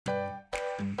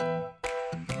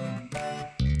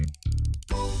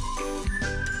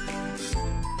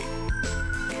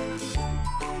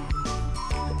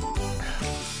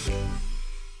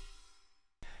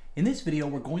In this video,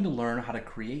 we're going to learn how to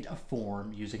create a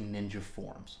form using Ninja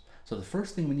Forms. So the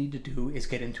first thing we need to do is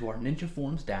get into our Ninja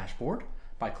Forms dashboard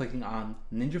by clicking on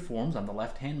Ninja Forms on the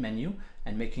left-hand menu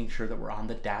and making sure that we're on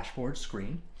the dashboard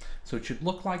screen. So it should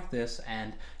look like this,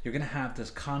 and you're going to have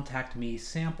this Contact Me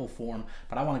sample form,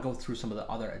 but I want to go through some of the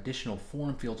other additional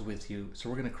form fields with you. So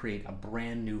we're going to create a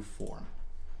brand new form.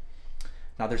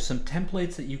 Now there's some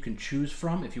templates that you can choose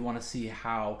from if you want to see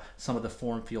how some of the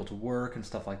form fields work and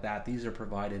stuff like that. These are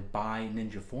provided by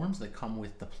Ninja Forms that come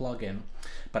with the plugin.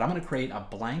 But I'm going to create a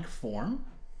blank form.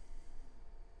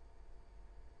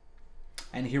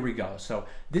 And here we go. So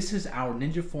this is our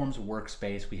Ninja Forms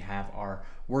workspace. We have our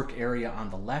work area on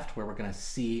the left where we're going to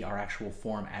see our actual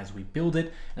form as we build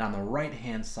it. And on the right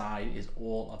hand side is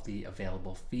all of the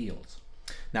available fields.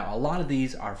 Now, a lot of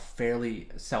these are fairly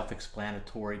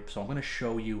self-explanatory, so I'm going to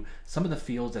show you some of the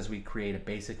fields as we create a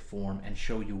basic form and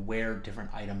show you where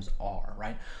different items are,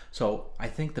 right? So I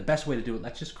think the best way to do it,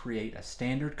 let's just create a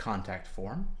standard contact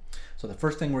form. So the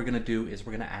first thing we're going to do is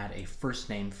we're going to add a first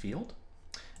name field,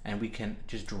 and we can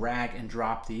just drag and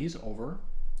drop these over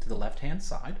to the left-hand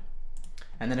side.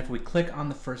 And then if we click on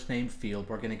the first name field,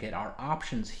 we're going to get our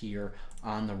options here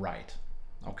on the right,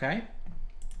 okay?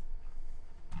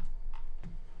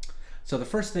 So the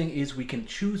first thing is we can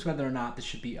choose whether or not this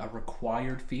should be a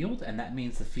required field, and that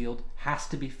means the field has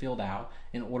to be filled out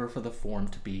in order for the form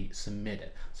to be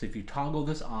submitted. So if you toggle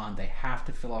this on, they have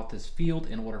to fill out this field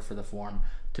in order for the form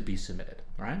to be submitted,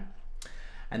 right?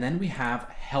 And then we have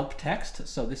help text.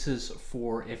 So this is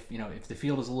for if the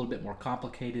field is a little bit more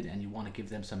complicated and you want to give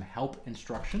them some help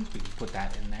instructions, we can put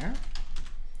that in there.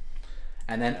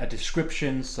 And then a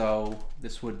description. So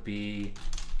this would be,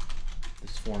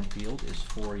 this form field is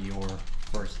for your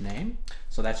first name.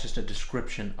 So that's just a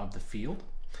description of the field.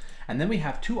 And then we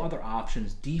have two other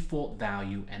options, default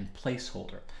value and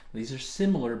placeholder. These are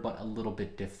similar but a little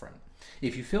bit different.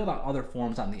 If you filled out other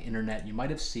forms on the internet, you might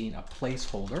have seen a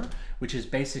placeholder, which is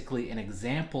basically an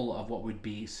example of what would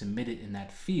be submitted in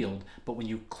that field. But when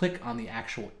you click on the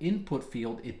actual input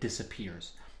field, it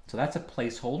disappears. So that's a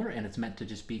placeholder, and it's meant to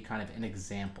just be kind of an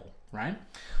example, right?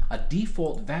 A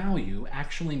default value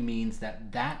actually means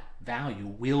that that value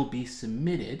will be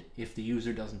submitted if the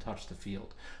user doesn't touch the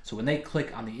field. So when they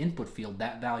click on the input field,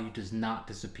 that value does not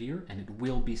disappear, and it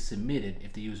will be submitted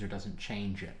if the user doesn't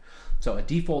change it. So a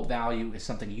default value is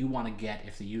something you want to get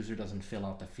if the user doesn't fill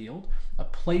out the field. A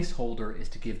placeholder is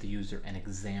to give the user an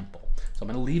example. So I'm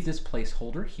going to leave this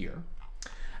placeholder here.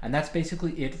 And that's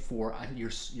basically it for your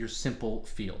simple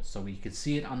fields. So we can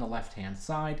see it on the left-hand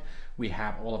side. We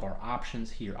have all of our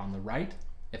options here on the right.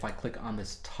 If I click on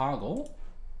this toggle,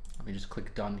 let me just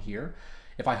click done here.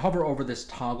 If I hover over this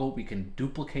toggle, we can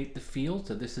duplicate the field.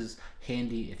 So this is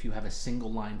handy if you have a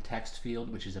single line text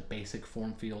field, which is a basic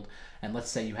form field. And let's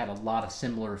say you had a lot of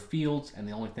similar fields and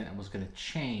the only thing that was going to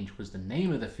change was the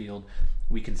name of the field.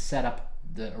 We can set up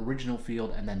the original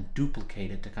field and then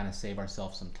duplicate it to kind of save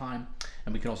ourselves some time.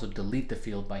 And we can also delete the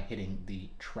field by hitting the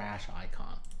trash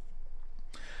icon.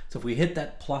 So if we hit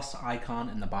that plus icon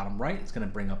in the bottom right, it's going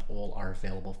to bring up all our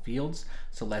available fields.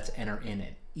 So let's enter in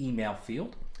an email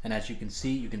field. And as you can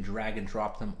see, you can drag and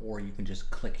drop them, or you can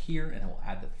just click here and it will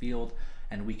add the field.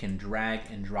 And we can drag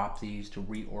and drop these to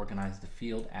reorganize the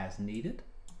field as needed.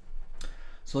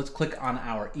 So let's click on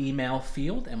our email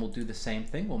field and we'll do the same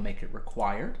thing. We'll make it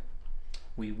required.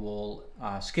 We will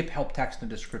skip help text and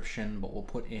description, but we'll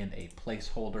put in a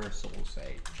placeholder. So we'll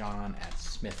say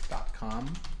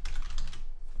john@smith.com.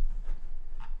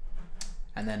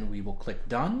 And then we will click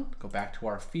done, go back to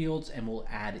our fields, and we'll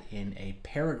add in a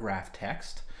paragraph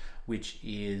text, which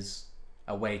is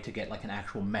a way to get like an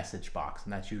actual message box.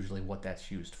 And that's usually what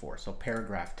that's used for. So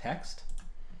paragraph text,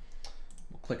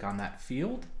 we'll click on that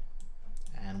field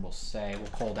and we'll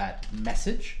call that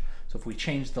message. So if we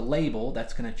change the label,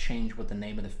 that's going to change what the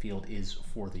name of the field is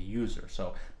for the user.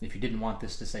 So if you didn't want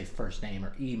this to say first name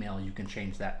or email, you can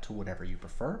change that to whatever you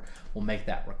prefer. We'll make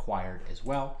that required as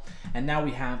well. And now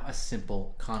we have a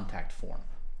simple contact form.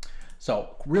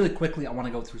 So really quickly, I want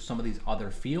to go through some of these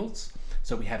other fields.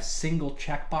 So we have single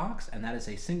checkbox, and that is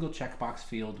a single checkbox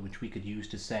field which we could use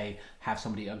to say, have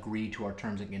somebody agree to our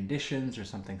terms and conditions or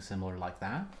something similar like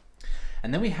that.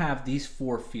 And then we have these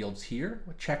four fields here: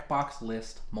 checkbox,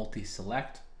 list,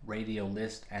 multi-select, radio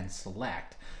list, and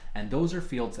select. And those are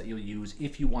fields that you'll use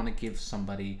if you want to give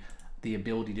somebody the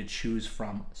ability to choose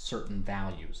from certain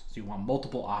values. So you want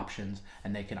multiple options,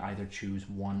 and they can either choose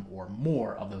one or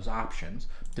more of those options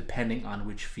depending on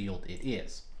which field it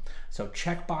is. So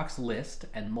checkbox, list,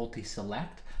 and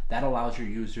multi-select, that allows your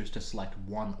users to select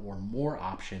one or more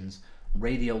options.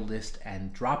 Radio list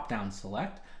and drop-down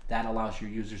select, that allows your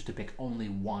users to pick only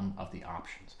one of the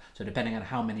options. So So depending on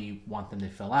how many you want them to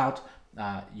fill out,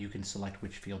 you can select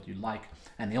which field you like.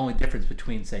 And the only difference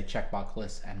between, say, checkbox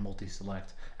list and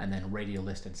multi-select and then radio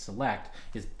list and select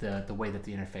is the way that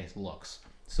the interface looks.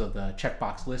 So the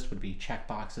checkbox list would be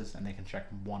checkboxes and they can check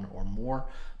one or more.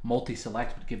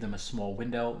 Multi-select would give them a small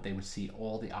window. They would see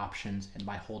all the options, and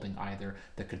by holding either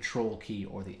the control key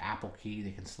or the Apple key, they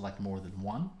can select more than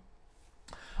one.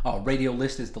 Radio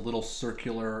list is the little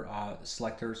circular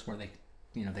selectors where they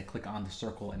click on the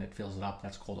circle and it fills it up.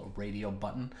 That's called a radio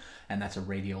button, and that's a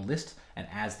radio list. And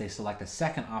as they select a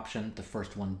second option, the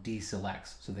first one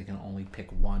deselects, so they can only pick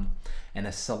one. And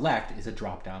a select is a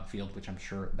drop-down field, which I'm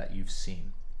sure that you've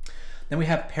seen. Then we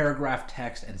have paragraph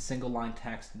text and single line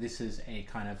text. This is a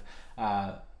kind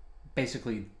of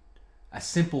basically a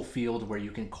simple field where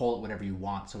you can call it whatever you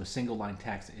want. So a single line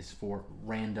text is for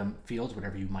random fields,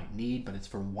 whatever you might need, but it's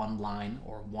for one line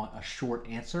or a short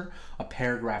answer. A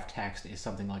paragraph text is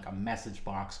something like a message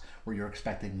box where you're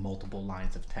expecting multiple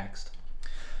lines of text.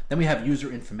 Then we have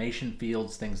user information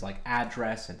fields, things like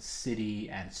address and city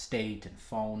and state and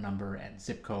phone number and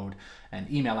zip code and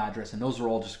email address. And those are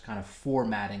all just kind of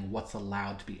formatting what's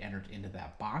allowed to be entered into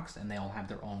that box. And they all have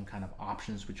their own kind of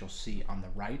options, which you'll see on the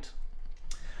right.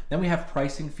 Then we have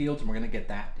pricing fields, and we're going to get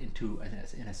that into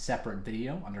in a separate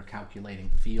video under calculating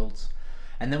fields.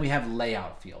 And then we have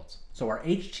layout fields. So our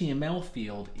HTML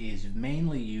field is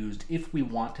mainly used if we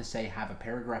want to, say, have a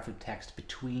paragraph of text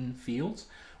between fields.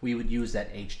 We would use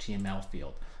that HTML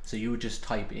field. So you would just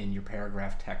type in your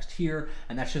paragraph text here,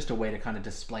 and that's just a way to kind of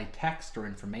display text or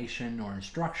information or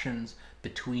instructions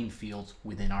between fields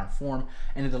within our form,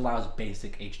 and it allows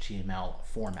basic HTML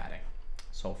formatting.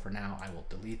 So for now, I will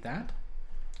delete that,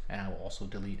 and I will also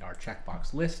delete our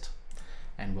checkbox list,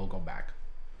 and we'll go back.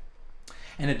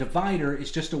 And a divider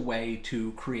is just a way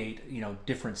to create,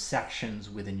 different sections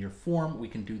within your form. We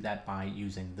can do that by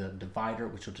using the divider,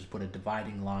 which will just put a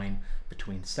dividing line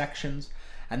between sections.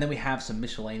 And then we have some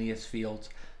miscellaneous fields,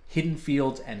 hidden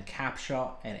fields, and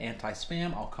CAPTCHA and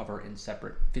anti-spam I'll cover in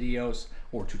separate videos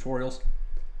or tutorials.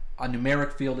 A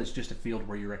numeric field is just a field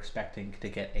where you're expecting to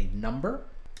get a number.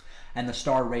 And the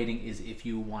star rating is if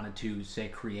you wanted to, say,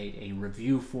 create a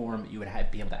review form, you would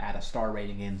be able to add a star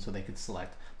rating in so they could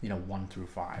select 1 through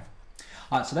 5.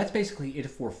 So that's basically it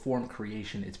for form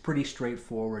creation. It's pretty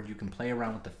straightforward. You can play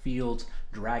around with the fields,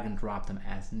 drag and drop them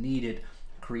as needed,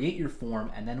 create your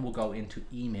form, and then we'll go into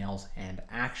emails and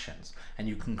actions. And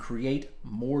you can create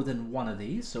more than one of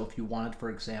these. So if you wanted, for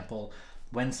example,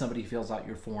 when somebody fills out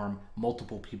your form,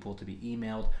 multiple people to be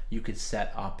emailed, you could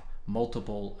set up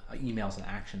multiple emails and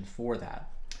actions for that.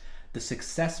 The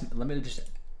success, let me just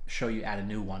show you, add a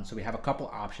new one. So we have a couple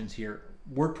options here.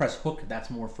 WordPress hook, that's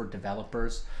more for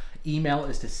developers. Email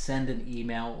is to send an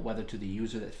email, whether to the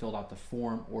user that filled out the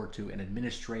form or to an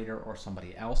administrator or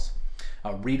somebody else.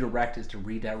 Redirect is to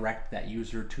redirect that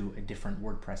user to a different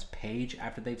WordPress page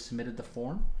after they've submitted the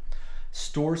form.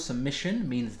 Store submission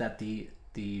means that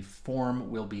the form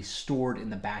will be stored in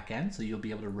the back end, so you'll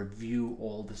be able to review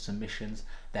all the submissions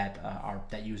that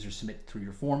that users submit through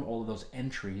your form. All of those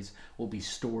entries will be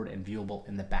stored and viewable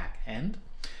in the back end.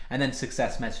 And then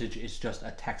success message is just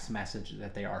a text message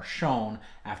that they are shown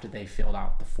after they filled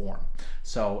out the form.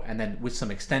 So, and then with some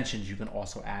extensions, you can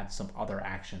also add some other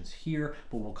actions here,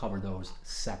 but we'll cover those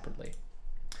separately.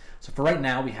 So for right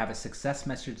now, we have a success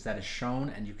message that is shown,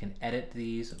 and you can edit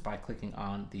these by clicking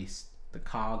on the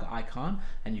cog icon,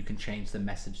 and you can change the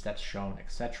message that's shown,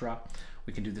 etc.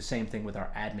 We can do the same thing with our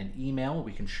admin email.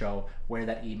 We can show where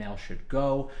that email should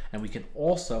go, and we can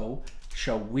also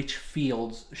show which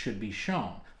fields should be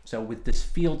shown. So with this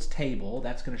fields table,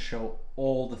 that's going to show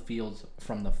all the fields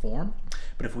from the form.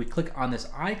 But if we click on this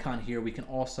icon here, we can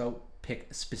also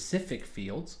pick specific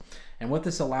fields. And what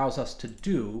this allows us to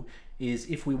do is,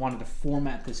 if we wanted to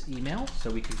format this email, so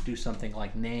we could do something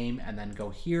like name and then go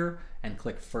here and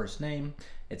click first name,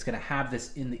 it's going to have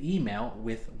this in the email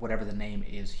with whatever the name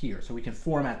is here. So we can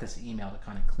format this email to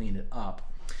kind of clean it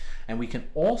up. And we can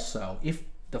also, if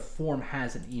the form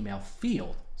has an email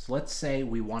field, so let's say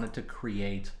we wanted to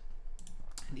create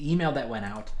an email that went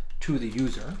out to the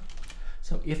user.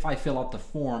 So if I fill out the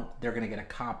form, they're going to get a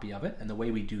copy of it. And the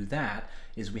way we do that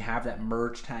is we have that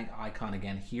merge tag icon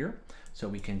again here. So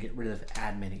we can get rid of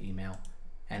admin email,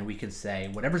 and we can say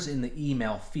whatever's in the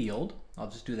email field. I'll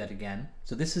just do that again.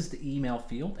 So this is the email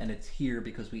field, and it's here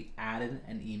because we added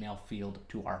an email field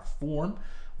to our form.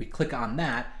 We click on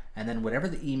that, and then whatever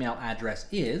the email address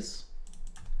is,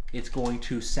 it's going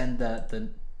to send the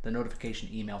the notification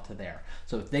email to there.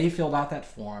 So if they filled out that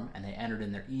form and they entered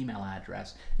in their email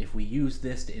address, if we use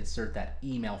this to insert that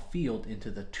email field into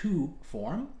the to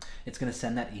form, it's going to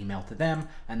send that email to them,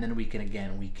 and then we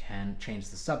can change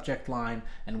the subject line,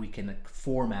 and we can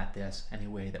format this any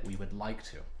way that we would like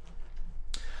to.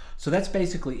 So that's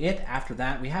basically it. After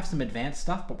that, we have some advanced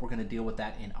stuff, but we're going to deal with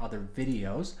that in other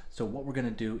videos. So what we're going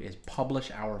to do is publish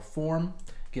our form,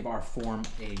 give our form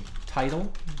a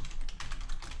title,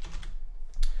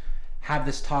 have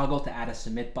this toggle to add a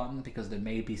submit button because there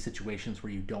may be situations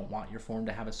where you don't want your form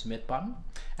to have a submit button,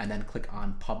 and then click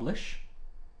on publish.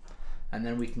 And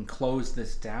then we can close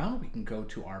this down. We can go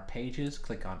to our pages,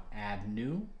 click on add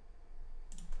new,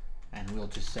 and we'll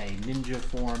just say Ninja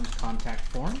Forms contact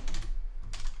form.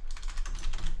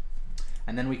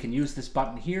 And then we can use this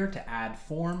button here to add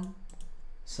form,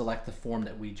 select the form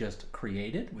that we just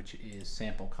created, which is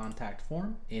sample contact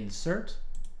form, insert,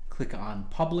 click on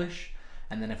publish,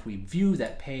 and then if we view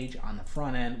that page on the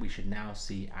front end, we should now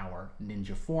see our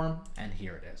Ninja form, and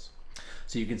here it is.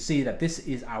 So you can see that this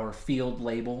is our field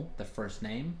label, the first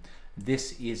name.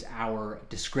 This is our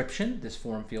description. This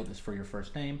form field is for your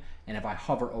first name. And if I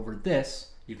hover over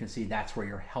this, you can see that's where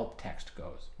your help text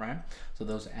goes, right? So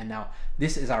those, and now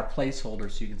this is our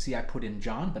placeholder. So you can see I put in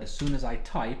John, but as soon as I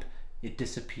type, it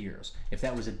disappears. If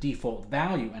that was a default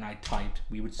value and I typed,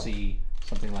 we would see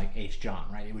something like H John,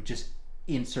 right? It would just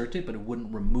insert it, but it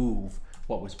wouldn't remove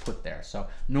what was put there. So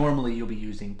normally you'll be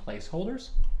using placeholders.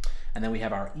 And then we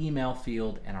have our email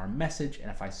field and our message. And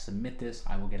if I submit this,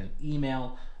 I will get an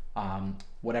email.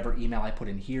 Whatever email I put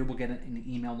in here will get an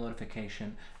email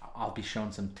notification. I'll be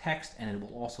shown some text, and it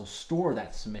will also store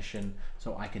that submission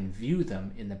so I can view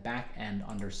them in the back end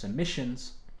under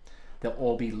submissions. They'll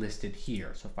all be listed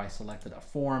here. So if I selected a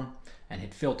form and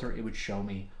hit filter, it would show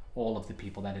me all of the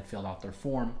people that had filled out their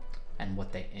form and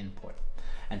what they input.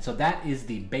 And so that is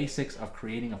the basics of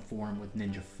creating a form with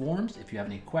Ninja Forms. If you have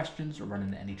any questions or run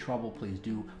into any trouble, please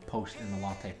do post in the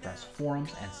LattePress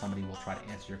forums, and somebody will try to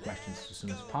answer your questions as soon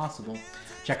as possible.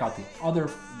 Check out the other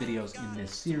videos in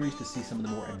this series to see some of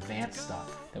the more advanced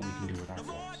stuff that we can do with our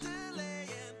forms.